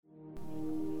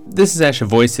This is Asha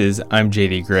Voices. I'm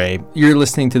JD Gray. You're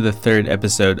listening to the third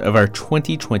episode of our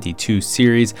 2022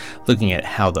 series looking at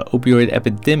how the opioid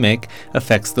epidemic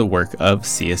affects the work of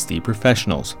CSD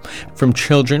professionals. From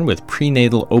children with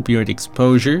prenatal opioid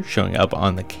exposure showing up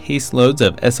on the caseloads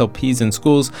of SLPs in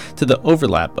schools to the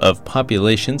overlap of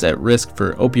populations at risk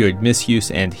for opioid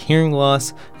misuse and hearing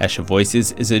loss, Asha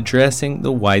Voices is addressing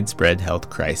the widespread health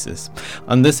crisis.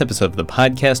 On this episode of the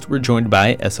podcast, we're joined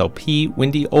by SLP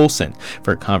Wendy Olson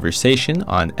for a conversation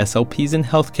on SLPs in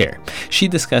healthcare. She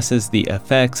discusses the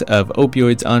effects of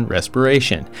opioids on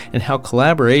respiration and how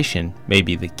collaboration may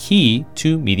be the key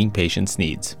to meeting patients'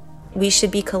 needs. We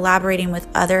should be collaborating with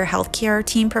other healthcare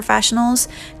team professionals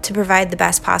to provide the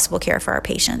best possible care for our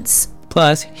patients.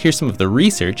 Plus, here's some of the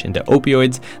research into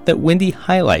opioids that Wendy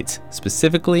highlights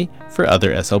specifically for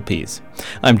other SLPs.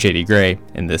 I'm JD Gray,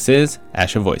 and this is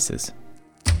Asha Voices.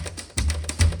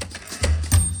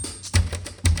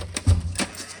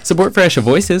 Support for Asha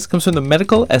Voices comes from the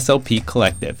Medical SLP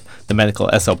Collective. The Medical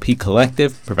SLP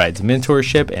Collective provides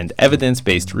mentorship and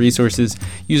evidence-based resources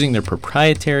using their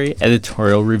proprietary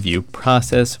editorial review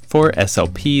process for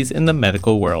SLPs in the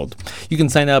medical world. You can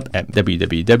sign up at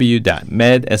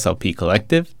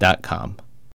www.medslpcollective.com.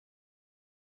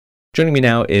 Joining me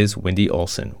now is Wendy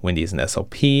Olson. Wendy is an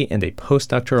SLP and a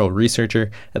postdoctoral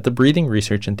researcher at the Breathing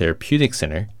Research and Therapeutics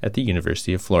Center at the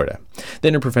University of Florida. The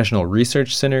Interprofessional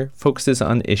Research Center focuses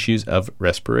on issues of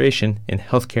respiration in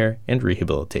healthcare and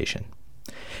rehabilitation.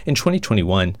 In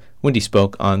 2021, Wendy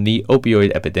spoke on the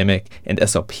opioid epidemic and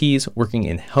SLPs working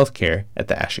in healthcare at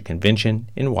the ASHA Convention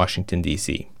in Washington,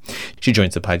 D.C. She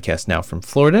joins the podcast now from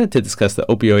Florida to discuss the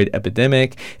opioid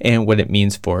epidemic and what it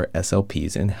means for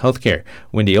SLPs in healthcare.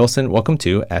 Wendy Olson, welcome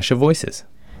to Asha Voices.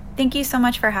 Thank you so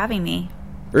much for having me.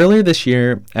 Earlier this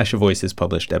year, Asha Voices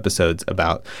published episodes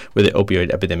about where the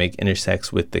opioid epidemic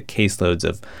intersects with the caseloads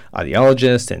of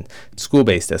audiologists and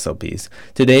school-based SLPs.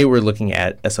 Today, we're looking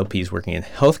at SLPs working in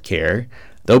healthcare.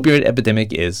 The opioid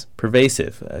epidemic is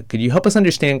pervasive. Could you help us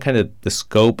understand kind of the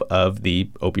scope of the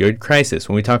opioid crisis?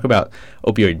 When we talk about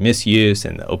opioid misuse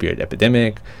and the opioid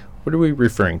epidemic, what are we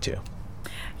referring to?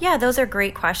 Yeah, those are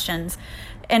great questions.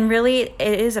 And really,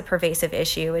 it is a pervasive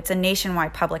issue. It's a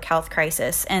nationwide public health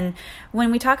crisis. And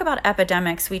when we talk about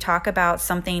epidemics, we talk about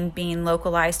something being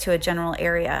localized to a general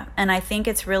area. And I think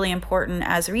it's really important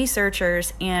as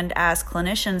researchers and as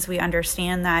clinicians, we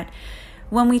understand that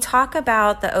when we talk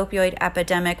about the opioid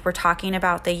epidemic, we're talking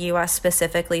about the U.S.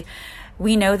 specifically.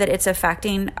 We know that it's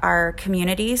affecting our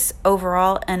communities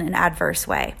overall in an adverse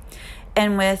way.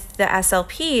 And with the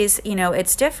SLPs,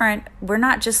 it's different. We're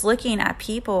not just looking at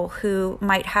people who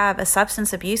might have a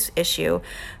substance abuse issue.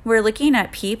 We're looking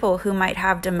at people who might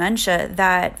have dementia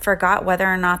that forgot whether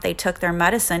or not they took their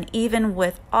medicine, even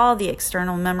with all the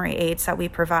external memory aids that we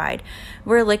provide.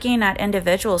 We're looking at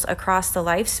individuals across the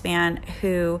lifespan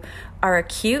who are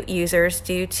acute users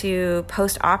due to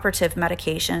post-operative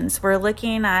medications. We're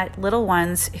looking at little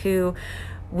ones who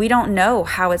we don't know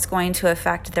how it's going to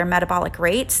affect their metabolic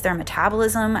rates, their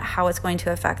metabolism, how it's going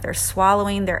to affect their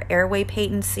swallowing, their airway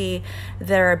patency,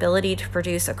 their ability to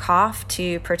produce a cough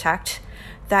to protect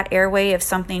that airway if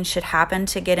something should happen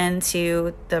to get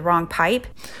into the wrong pipe.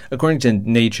 According to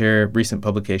Nature, recent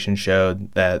publication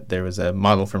showed that there was a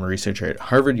model from a researcher at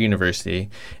Harvard University,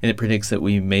 and it predicts that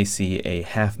we may see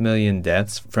 500,000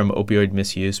 deaths from opioid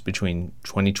misuse between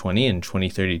 2020 and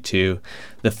 2032.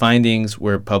 The findings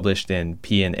were published in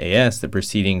PNAS, the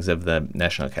Proceedings of the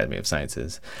National Academy of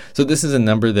Sciences. So this is a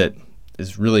number that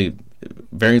is really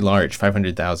very large,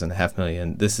 500,000,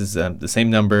 500,000. This is the same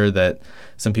number that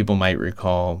some people might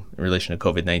recall in relation to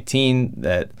COVID-19,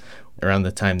 that around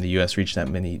the time the U.S. reached that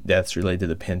many deaths related to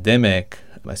the pandemic.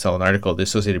 I saw an article the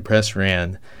Associated Press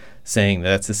ran saying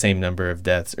that's the same number of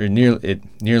deaths, or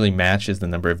it nearly matches the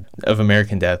number of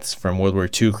American deaths from World War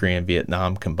II, Korea, and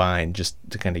Vietnam combined, just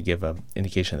to kind of give an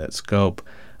indication of that scope.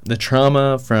 The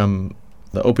trauma from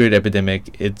the opioid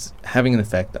epidemic, it's having an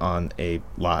effect on a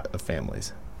lot of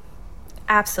families.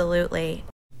 Absolutely.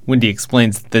 Wendy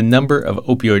explains the number of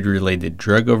opioid-related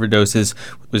drug overdoses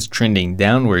was trending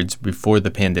downwards before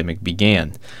the pandemic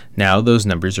began. Now those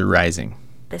numbers are rising.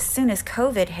 As soon as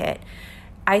COVID hit,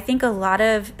 I think a lot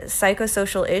of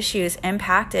psychosocial issues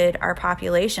impacted our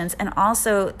populations. And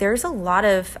also, there's a lot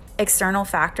of external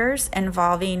factors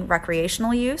involving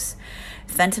recreational use.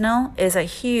 Fentanyl is a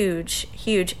huge,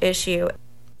 huge issue.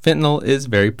 Fentanyl is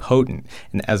very potent,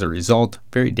 and as a result,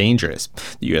 very dangerous.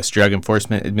 The U.S. Drug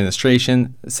Enforcement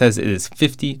Administration says it is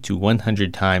 50 to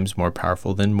 100 times more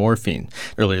powerful than morphine.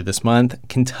 Earlier this month,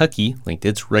 Kentucky linked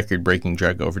its record-breaking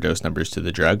drug overdose numbers to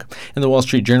the drug, and the Wall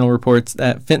Street Journal reports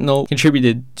that fentanyl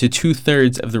contributed to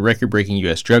 2/3 of the record-breaking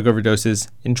U.S. drug overdoses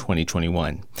in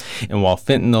 2021. And while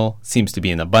fentanyl seems to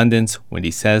be in abundance,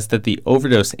 Wendy says that the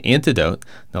overdose antidote,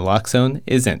 naloxone,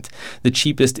 isn't. The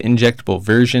cheapest injectable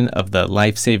version of the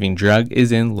life-saving drug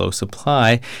is in low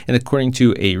supply, and according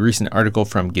to a recent article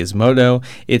from Gizmodo,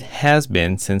 it has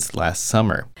been since last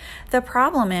summer. The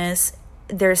problem is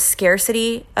there's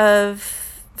scarcity of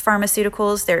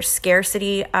pharmaceuticals, there's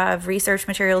scarcity of research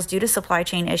materials due to supply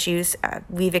chain issues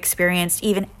we've experienced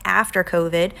even after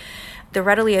COVID. The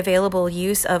readily available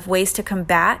use of ways to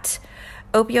combat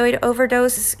opioid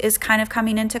overdose is kind of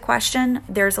coming into question.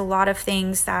 There's a lot of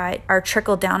things that are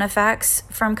trickle-down effects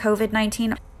from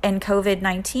COVID-19. In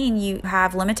COVID-19, you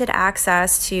have limited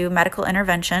access to medical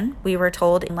intervention. We were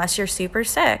told, unless you're super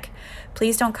sick,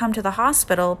 please don't come to the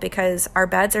hospital because our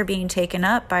beds are being taken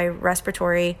up by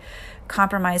respiratory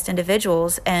compromised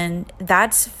individuals. And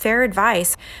that's fair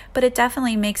advice, but it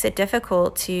definitely makes it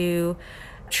difficult to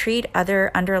treat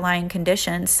other underlying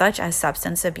conditions such as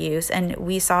substance abuse. And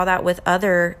we saw that with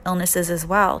other illnesses as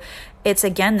well. It's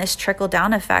again this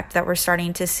trickle-down effect that we're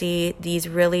starting to see these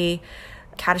really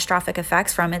catastrophic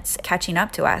effects from. It's catching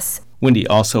up to us. Wendy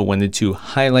also wanted to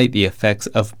highlight the effects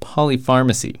of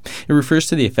polypharmacy. It refers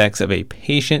to the effects of a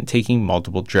patient taking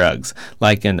multiple drugs,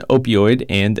 like an opioid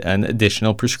and an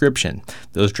additional prescription.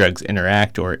 Those drugs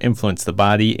interact or influence the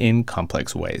body in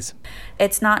complex ways.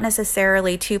 It's not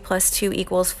necessarily 2 +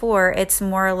 2 = 4. It's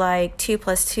more like 2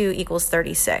 + 2 =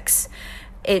 36.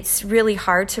 It's really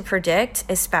hard to predict,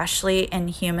 especially in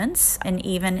humans and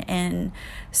even in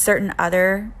certain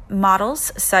other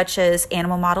models, such as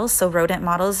animal models, so rodent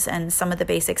models, and some of the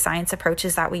basic science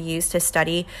approaches that we use to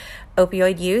study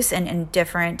opioid use in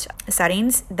different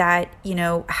settings, that,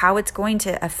 how it's going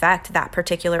to affect that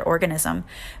particular organism,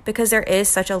 because there is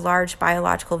such a large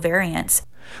biological variance.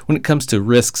 When it comes to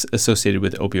risks associated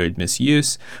with opioid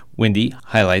misuse, Wendy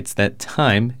highlights that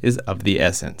time is of the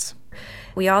essence.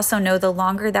 We also know the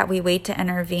longer that we wait to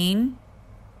intervene,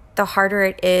 the harder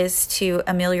it is to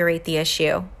ameliorate the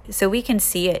issue. So we can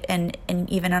see it in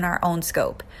even in our own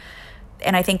scope.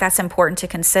 And I think that's important to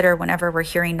consider whenever we're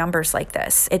hearing numbers like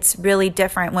this. It's really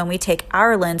different when we take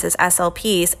our lens as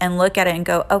SLPs and look at it and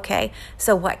go, okay,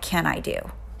 so what can I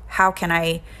do? How can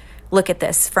I look at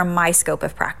this from my scope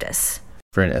of practice?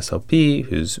 For an SLP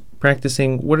who's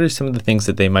practicing, what are some of the things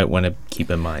that they might want to keep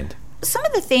in mind? Some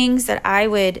of the things that I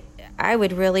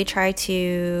would really try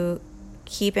to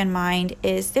keep in mind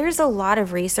is there's a lot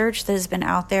of research that has been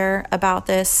out there about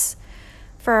this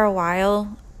for a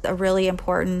while. A really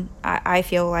important, I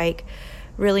feel like,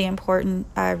 really important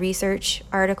research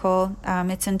article.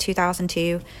 It's in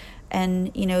 2002.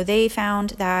 And, they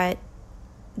found that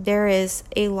there is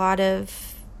a lot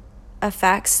of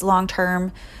effects,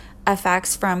 long-term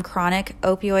effects from chronic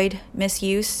opioid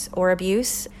misuse or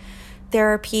abuse. There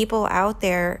are people out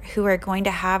there who are going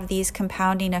to have these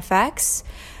compounding effects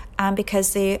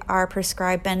because they are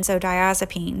prescribed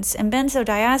benzodiazepines. And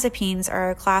benzodiazepines are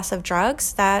a class of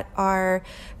drugs that are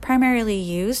primarily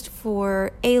used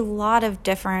for a lot of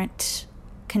different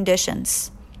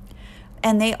conditions.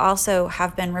 And they also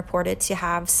have been reported to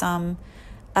have some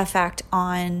effect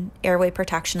on airway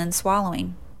protection and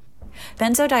swallowing.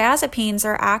 Benzodiazepines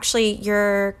are actually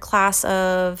your class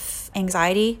of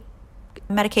anxiety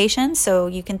medication. So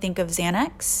you can think of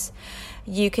Xanax,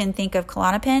 you can think of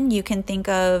Klonopin, you can think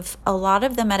of a lot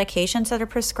of the medications that are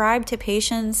prescribed to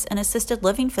patients in assisted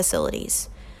living facilities.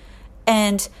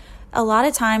 And a lot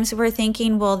of times we're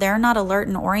thinking, well, they're not alert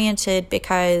and oriented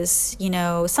because,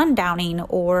 sundowning,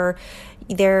 or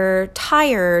they're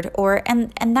tired,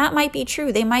 and that might be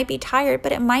true. They might be tired,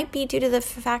 but it might be due to the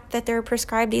fact that they're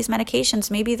prescribed these medications.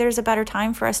 Maybe there's a better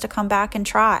time for us to come back and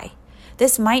try.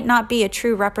 This might not be a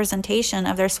true representation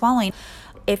of their swallowing.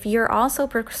 If you're also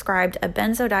prescribed a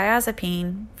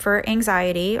benzodiazepine for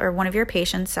anxiety, or one of your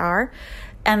patients are,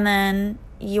 and then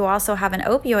you also have an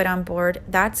opioid on board,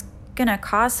 that's going to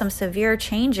cause some severe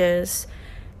changes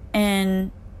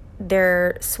in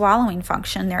their swallowing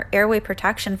function, their airway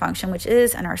protection function, which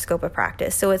is in our scope of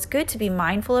practice. So it's good to be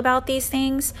mindful about these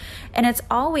things, and it's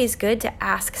always good to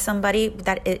ask somebody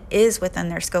that it is within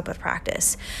their scope of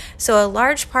practice. So a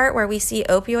large part where we see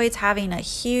opioids having a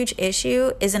huge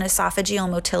issue is in esophageal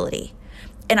motility.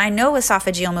 And I know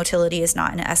esophageal motility is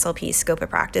not in SLP's scope of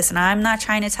practice, and I'm not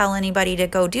trying to tell anybody to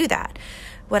go do that.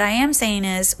 What I am saying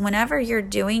is, whenever you're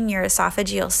doing your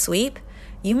esophageal sweep,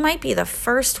 you might be the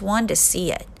first one to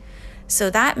see it. So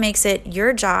that makes it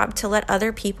your job to let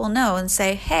other people know and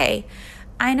say, hey,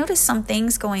 I noticed some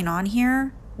things going on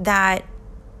here that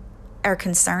are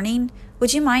concerning.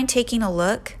 Would you mind taking a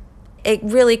look? It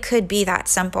really could be that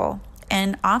simple.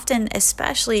 And often,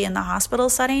 especially in the hospital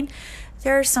setting,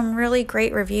 there are some really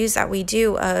great reviews that we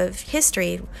do of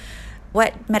history.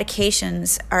 What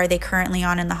medications are they currently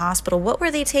on in the hospital? What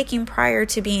were they taking prior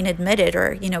to being admitted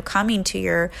or, coming to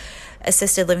your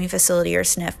assisted living facility or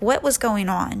SNF? What was going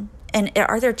on? And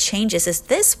are there changes? Is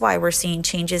this why we're seeing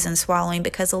changes in swallowing?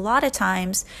 Because a lot of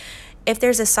times, if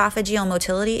there's esophageal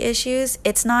motility issues,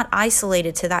 it's not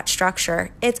isolated to that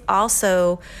structure. It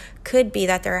also could be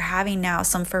that they're having now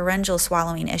some pharyngeal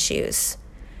swallowing issues.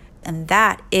 And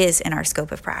that is in our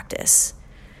scope of practice.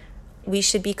 We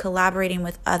should be collaborating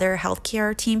with other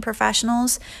healthcare team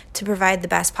professionals to provide the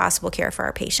best possible care for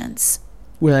our patients.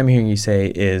 What I'm hearing you say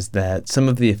is that some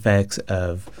of the effects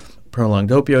of prolonged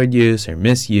opioid use or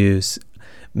misuse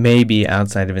may be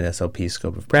outside of an SLP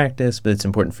scope of practice, but it's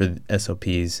important for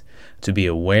SLPs to be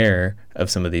aware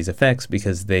of some of these effects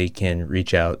because they can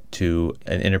reach out to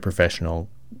an interprofessional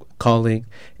colleague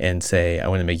and say, I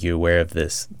want to make you aware of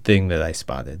this thing that I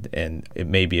spotted, and it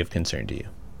may be of concern to you.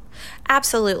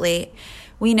 Absolutely.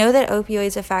 We know that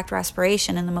opioids affect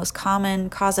respiration, and the most common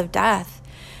cause of death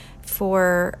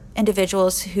for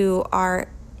individuals who are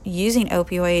using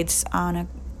opioids on a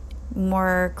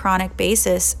more chronic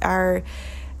basis are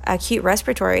acute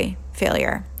respiratory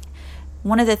failure.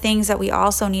 One of the things that we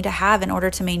also need to have in order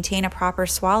to maintain a proper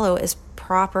swallow is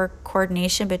proper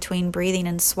coordination between breathing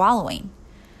and swallowing.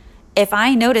 If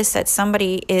I notice that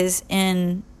somebody is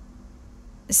in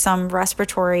some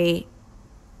respiratory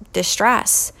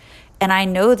distress and I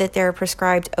know that they're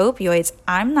prescribed opioids,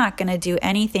 I'm not going to do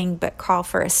anything but call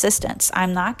for assistance.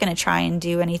 I'm not going to try and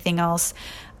do anything else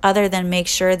other than make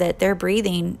sure that their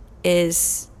breathing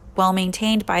is well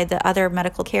maintained by the other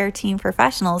medical care team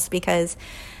professionals, because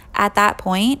at that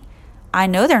point, I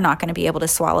know they're not going to be able to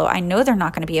swallow. I know they're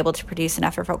not going to be able to produce an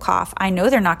effortful cough. I know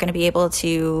they're not going to be able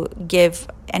to give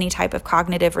any type of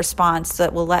cognitive response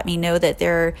that will let me know that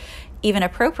they're even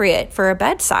appropriate for a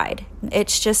bedside.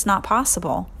 It's just not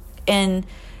possible. And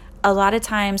a lot of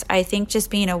times, I think just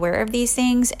being aware of these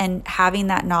things and having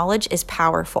that knowledge is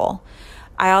powerful.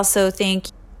 I also think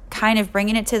kind of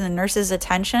bringing it to the nurse's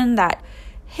attention that,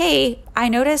 hey, I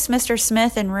noticed Mr.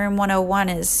 Smith in room 101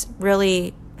 is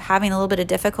really having a little bit of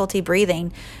difficulty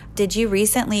breathing. Did you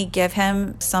recently give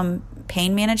him some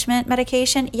pain management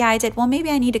medication? Yeah, I did. Well, maybe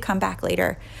I need to come back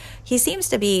later. He seems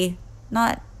to be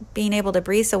not being able to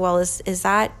breathe so well. Is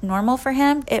that normal for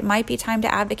him? It might be time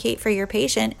to advocate for your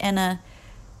patient in a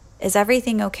is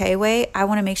everything okay way. I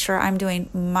want to make sure I'm doing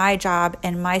my job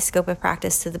and my scope of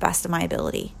practice to the best of my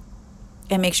ability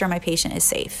and make sure my patient is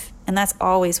safe. And that's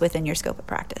always within your scope of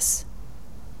practice.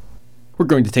 We're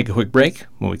going to take a quick break.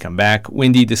 When we come back,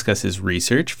 Wendy discusses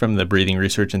research from the Breathing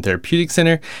Research and Therapeutic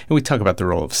Center, and we talk about the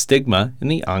role of stigma in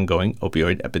the ongoing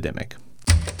opioid epidemic.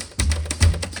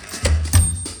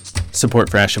 Support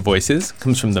for Asha Voices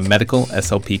comes from the Medical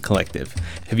SLP Collective.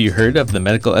 Have you heard of the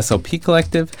Medical SLP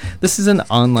Collective? This is an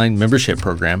online membership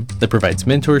program that provides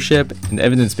mentorship and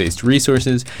evidence-based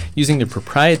resources using the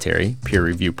proprietary peer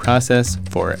review process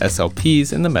for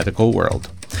SLPs in the medical world.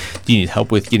 Do you need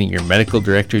help with getting your medical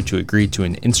director to agree to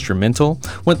an instrumental?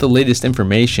 Want the latest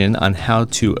information on how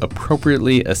to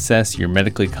appropriately assess your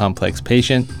medically complex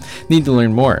patient? Need to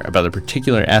learn more about a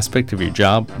particular aspect of your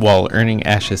job while earning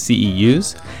ASHA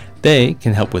CEUs? They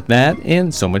can help with that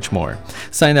and so much more.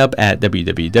 Sign up at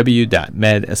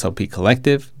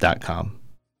www.medslpcollective.com.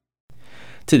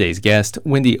 Today's guest,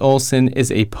 Wendy Olson,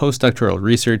 is a postdoctoral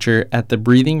researcher at the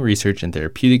Breathing Research and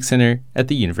Therapeutic Center at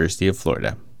the University of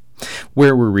Florida.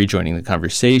 Where we're rejoining the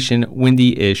conversation,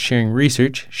 Wendy is sharing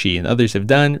research she and others have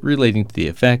done relating to the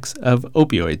effects of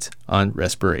opioids on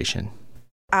respiration.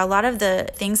 A lot of the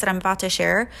things that I'm about to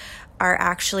share are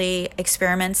actually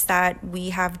experiments that we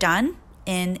have done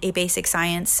in a basic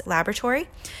science laboratory.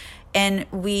 And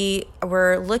we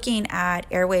were looking at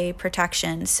airway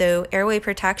protection. So airway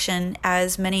protection,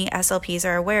 as many SLPs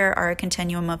are aware, are a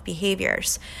continuum of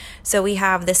behaviors. So we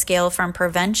have the scale from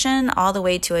prevention all the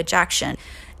way to ejection.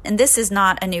 And this is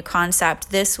not a new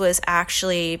concept. This was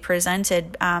actually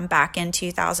presented back in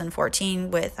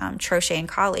 2014 with Trochet and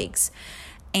colleagues.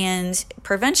 And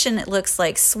prevention, it looks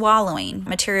like swallowing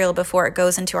material before it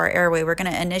goes into our airway. We're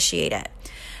going to initiate it.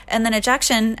 And then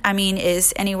ejection,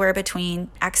 is anywhere between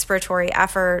expiratory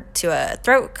effort to a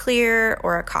throat clear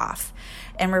or a cough.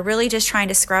 And we're really just trying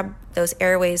to scrub those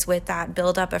airways with that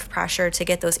buildup of pressure to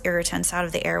get those irritants out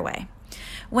of the airway.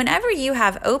 Whenever you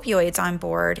have opioids on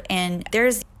board and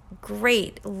there's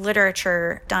great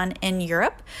literature done in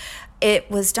Europe. It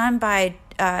was done by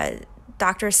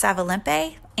Dr.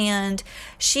 Savalimpe, and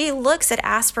she looks at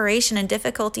aspiration and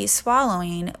difficulty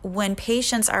swallowing when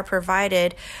patients are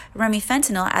provided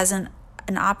remifentanil as an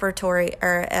operatory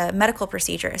or a medical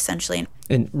procedure, essentially.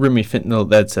 And remifentanil,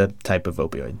 that's a type of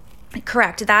opioid.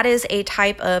 Correct. That is a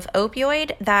type of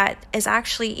opioid that is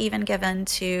actually even given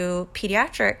to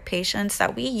pediatric patients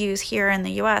that we use here in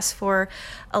the U.S. for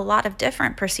a lot of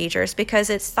different procedures, because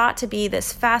it's thought to be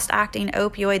this fast-acting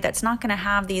opioid that's not going to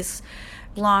have these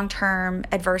long-term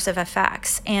adverse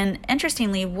effects. And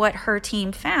interestingly, what her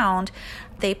team found,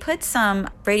 they put some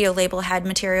radio label head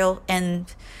material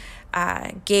and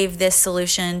gave this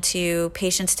solution to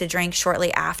patients to drink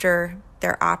shortly after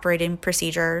their operating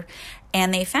procedure.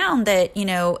 And they found that,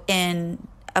 in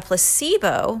a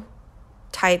placebo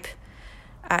type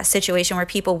situation where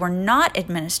people were not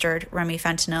administered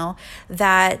remifentanil,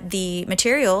 that the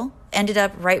material ended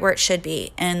up right where it should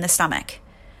be, in the stomach.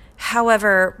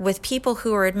 However, with people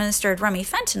who were administered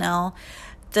remifentanil,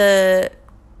 the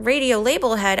radio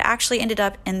label head actually ended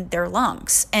up in their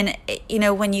lungs. And,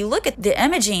 when you look at the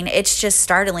imaging, it's just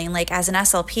startling. Like, as an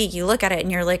SLP, you look at it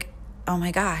and you're like, oh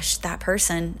my gosh, that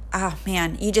person, oh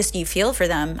man, you feel for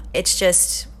them. It's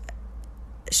just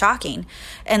shocking.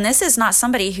 And this is not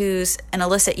somebody who's an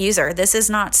illicit user. This is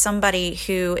not somebody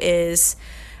who is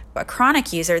a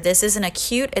chronic user. This is an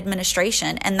acute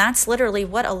administration. And that's literally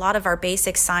what a lot of our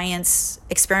basic science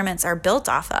experiments are built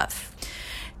off of.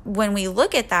 When we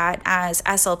look at that as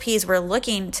SLPs, we're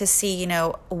looking to see,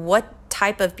 what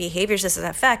type of behaviors does it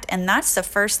affect? And that's the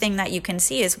first thing that you can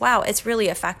see is, wow, it's really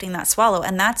affecting that swallow.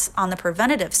 And that's on the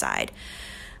preventative side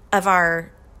of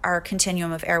our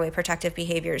continuum of airway protective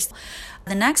behaviors.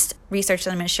 The next research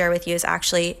that I'm going to share with you is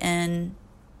actually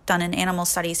done in animal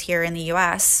studies here in the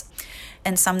U.S.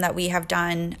 and some that we have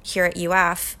done here at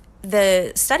UF.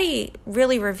 The study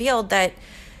really revealed that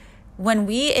when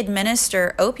we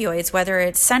administer opioids, whether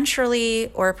it's centrally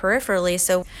or peripherally,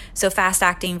 so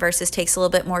fast-acting versus takes a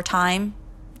little bit more time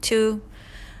to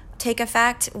take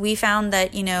effect, we found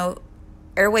that,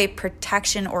 airway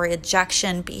protection or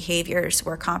ejection behaviors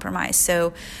were compromised.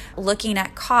 So looking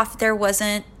at cough, there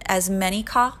wasn't as many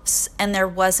coughs, and there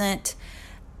wasn't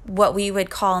what we would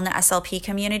call in the SLP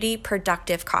community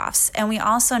productive coughs. And we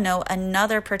also know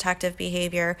another protective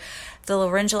behavior, the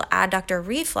laryngeal adductor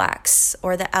reflex,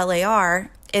 or the LAR,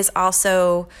 is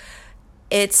also,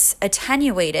 it's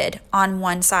attenuated on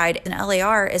one side. An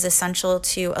LAR is essential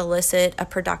to elicit a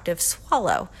productive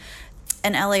swallow.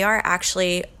 An LAR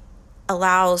actually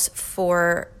allows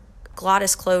for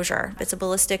glottis closure. It's a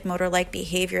ballistic motor-like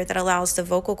behavior that allows the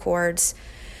vocal cords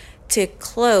to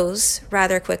close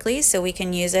rather quickly, so we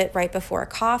can use it right before a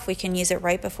cough. We can use it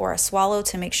right before a swallow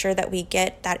to make sure that we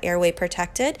get that airway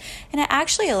protected. And it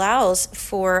actually allows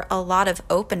for a lot of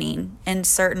opening in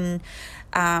certain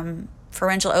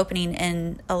pharyngeal opening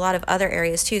in a lot of other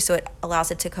areas too, so it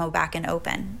allows it to go back and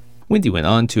open. Wendy went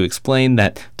on to explain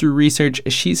that through research,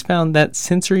 she's found that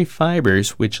sensory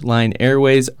fibers which line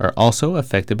airways are also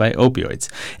affected by opioids,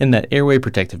 and that airway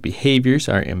protective behaviors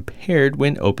are impaired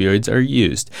when opioids are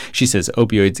used. She says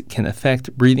opioids can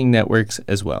affect breathing networks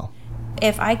as well.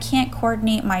 If I can't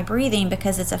coordinate my breathing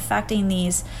because it's affecting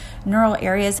these neural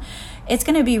areas, it's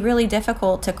going to be really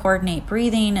difficult to coordinate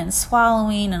breathing and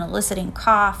swallowing and eliciting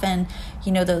cough and,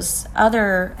 those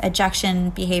other ejection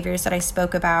behaviors that I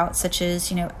spoke about, such as,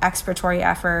 expiratory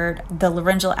effort, the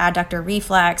laryngeal adductor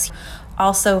reflex.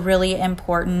 Also really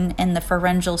important in the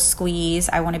pharyngeal squeeze.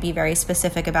 I want to be very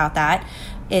specific about that.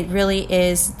 It really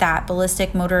is that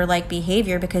ballistic motor-like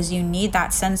behavior, because you need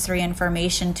that sensory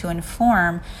information to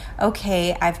inform,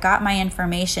 okay, I've got my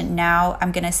information, now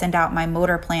I'm going to send out my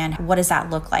motor plan. What does that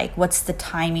look like? What's the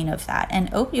timing of that?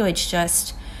 And opioids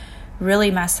just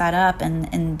really mess that up,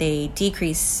 and they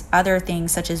decrease other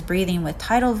things such as breathing with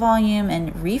tidal volume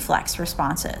and reflex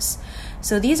responses.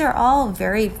 So these are all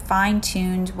very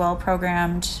fine-tuned,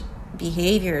 well-programmed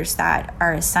behaviors that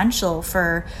are essential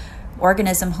for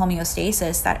organism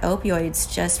homeostasis that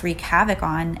opioids just wreak havoc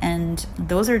on, and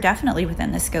those are definitely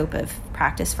within the scope of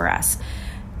practice for us.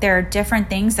 There are different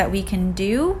things that we can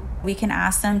do. We can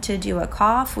ask them to do a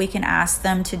cough. We can ask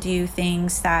them to do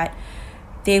things that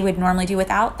they would normally do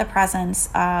without the presence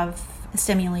of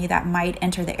stimuli that might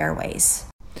enter the airways.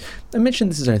 I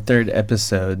mentioned this is our third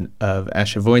episode of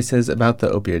ASHA Voices about the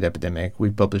opioid epidemic.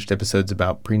 We've published episodes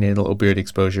about prenatal opioid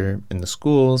exposure in the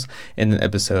schools and an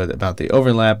episode about the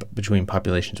overlap between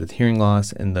populations with hearing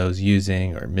loss and those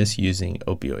using or misusing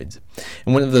opioids.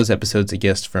 In one of those episodes, a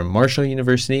guest from Marshall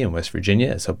University in West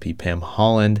Virginia, SLP Pam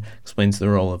Holland, explains the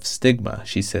role of stigma.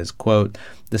 She says, quote,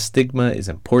 "The stigma is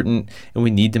important, and we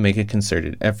need to make a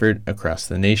concerted effort across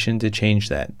the nation to change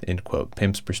that," end quote.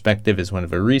 Pam's perspective is one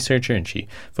of a researcher, and she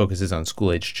focuses on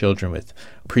school-aged children with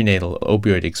prenatal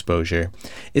opioid exposure.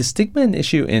 Is stigma an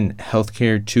issue in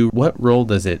healthcare too? What role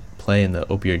does it play in the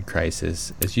opioid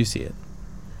crisis as you see it?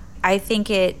 I think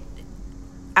it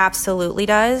absolutely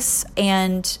does.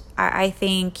 And I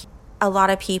think a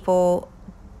lot of people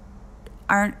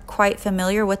aren't quite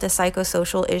familiar with the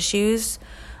psychosocial issues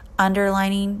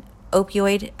underlining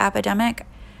opioid epidemic.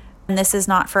 And this is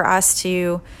not for us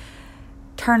to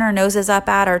turn our noses up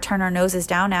at or turn our noses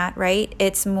down at, right?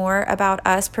 It's more about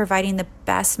us providing the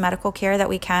best medical care that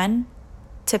we can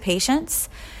to patients.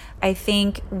 I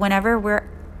think whenever we're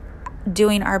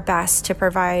doing our best to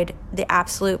provide the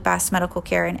absolute best medical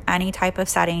care in any type of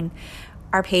setting,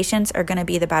 our patients are going to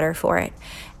be the better for it.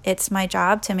 It's my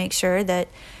job to make sure that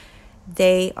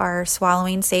they are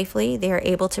swallowing safely, they are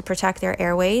able to protect their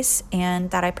airways, and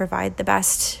that I provide the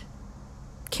best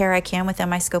care I can within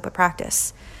my scope of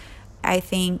practice. I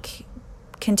think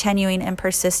continuing and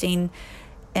persisting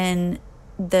in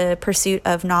the pursuit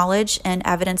of knowledge and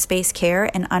evidence-based care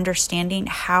and understanding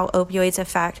how opioids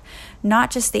affect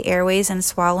not just the airways and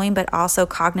swallowing, but also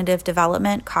cognitive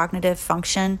development, cognitive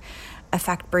function,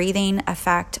 affect breathing,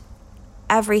 affect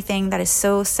everything that is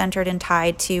so centered and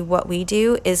tied to what we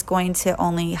do is going to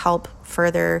only help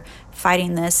further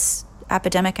fighting this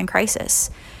epidemic and crisis.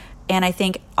 And I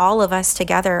think all of us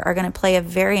together are going to play a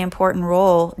very important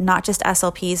role, not just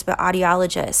SLPs, but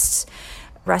audiologists,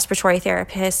 respiratory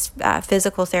therapists,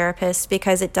 physical therapists,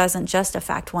 because it doesn't just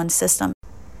affect one system.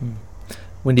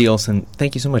 Wendy Olson,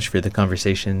 thank you so much for the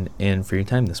conversation and for your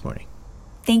time this morning.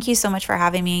 Thank you so much for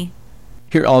having me.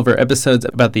 Hear all of our episodes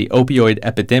about the opioid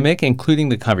epidemic, including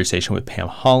the conversation with Pam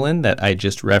Holland that I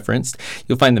just referenced.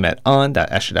 You'll find them at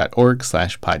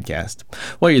on.asha.org/podcast.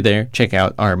 While you're there, check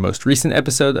out our most recent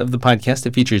episode of the podcast.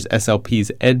 It features SLPs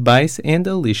Ed Bice and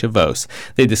Alicia Vos.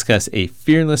 They discuss a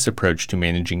fearless approach to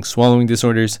managing swallowing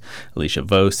disorders. Alicia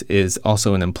Vos is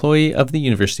also an employee of the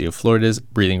University of Florida's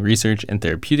Breathing Research and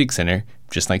Therapeutic Center,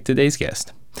 just like today's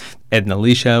guest. Ed and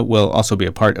Alicia will also be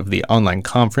a part of the online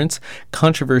conference,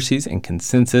 Controversies and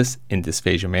Consensus in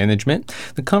Dysphagia Management.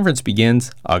 The conference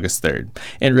begins August 3rd,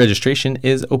 and registration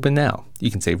is open now.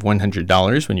 You can save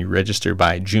 $100 when you register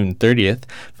by June 30th.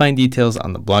 Find details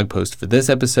on the blog post for this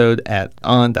episode at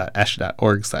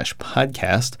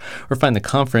on.asha.org/podcast, or find the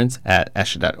conference at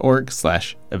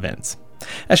asha.org/events.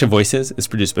 ASHA Voices is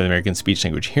produced by the American Speech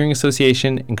Language Hearing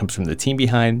Association and comes from the team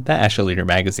behind the ASHA Leader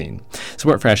magazine.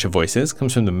 Support for ASHA Voices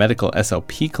comes from the Medical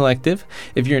SLP Collective.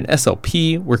 If you're an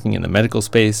SLP working in the medical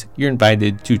space, you're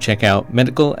invited to check out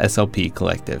Medical SLP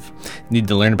Collective. Need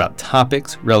to learn about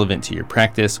topics relevant to your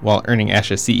practice while earning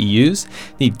ASHA CEUs?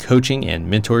 Need coaching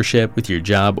and mentorship with your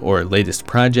job or latest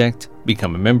project?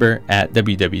 Become a member at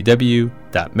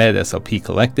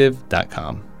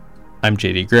www.medslpcollective.com. I'm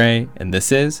JD Gray, and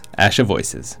this is ASHA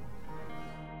Voices.